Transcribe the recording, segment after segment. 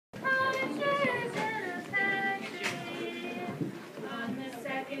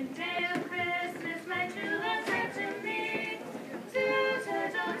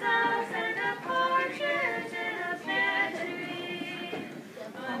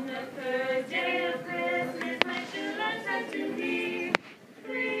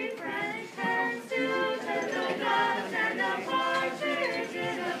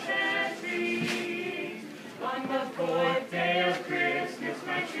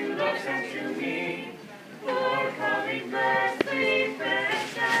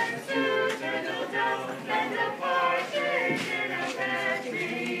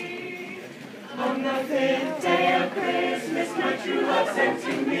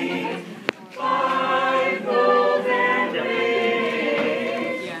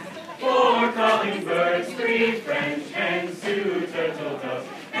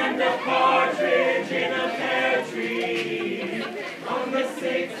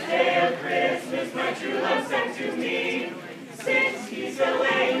true love sent to me. 6 geese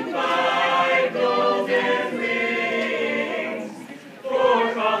a-laying, 5 golden rings,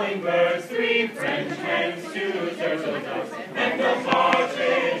 4 calling birds, 3 French hens, 2 turtle doves, and a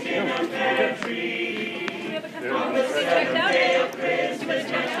partridge in a pear tree. On the 7th day of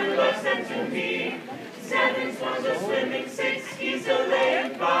Christmas, my true love sent to me. 7 swans a-swimming, 6 geese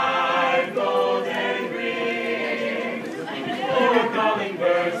a-laying, 5 golden rings, 4 calling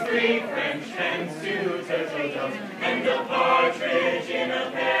birds, 3 French hens, 2 turtle doves, and a partridge in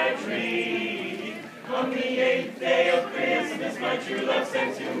a pear tree. On the 8th day of Christmas, my true love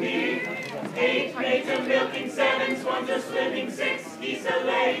sent to me. 8 maids a-milking, 7 swans a-swimming, 6 geese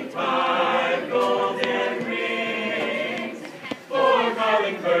a-laying, 5 golden rings, 4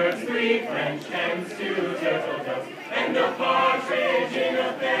 calling birds, 3 French hens, 2 turtle doves, and a partridge in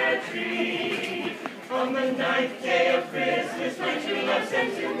a pear tree. On the 9th day of Christmas, my true love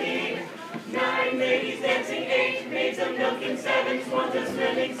sent to me. 9 ladies dancing, 8 maids a-milking, 7 swans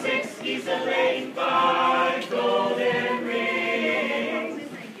a-swimming, 6 geese a-laying, 5 golden rings,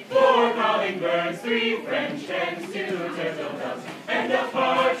 4 calling birds, 3 French hens, 2 turtle doves, and a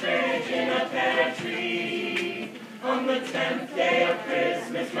partridge in a pear tree. On the 10th day of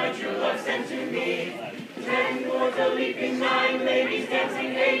Christmas, my true love sent to me. 10 lords a-leaping, 9 ladies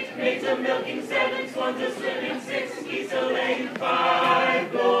dancing, 8 maids a-milking, 7 swans a-swimming, 6 geese a-laying,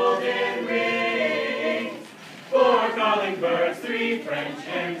 5 golden rings, 4 calling birds, 3 French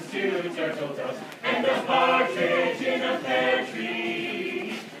hens, 2 turtle doves, and a partridge in a pear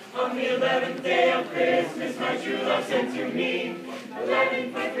tree. On the 11th day of Christmas, my true love sent to me.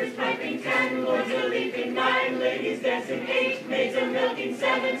 11 pipers piping, 10 lords a-leaping, 9 ladies dancing, 8 maids a-milking,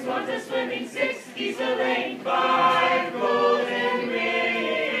 7 swans a-swimming, 6 geese a-laying, 5 golden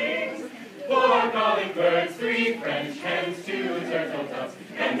rings, 4 calling birds, 3 French hens, 2 turtle doves,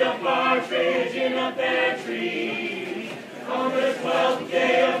 and a partridge in a pear tree. On the 12th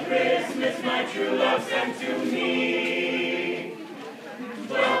day of Christmas, my true love sent to me.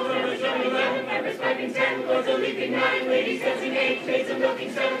 12 drummers drumming, 11 pipers piping, 10 lords a-leaping, 9 ladies dancing, 8 maids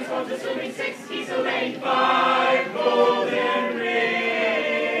a-milking, 7 swans a-swimming, 6 geese a-laying, 5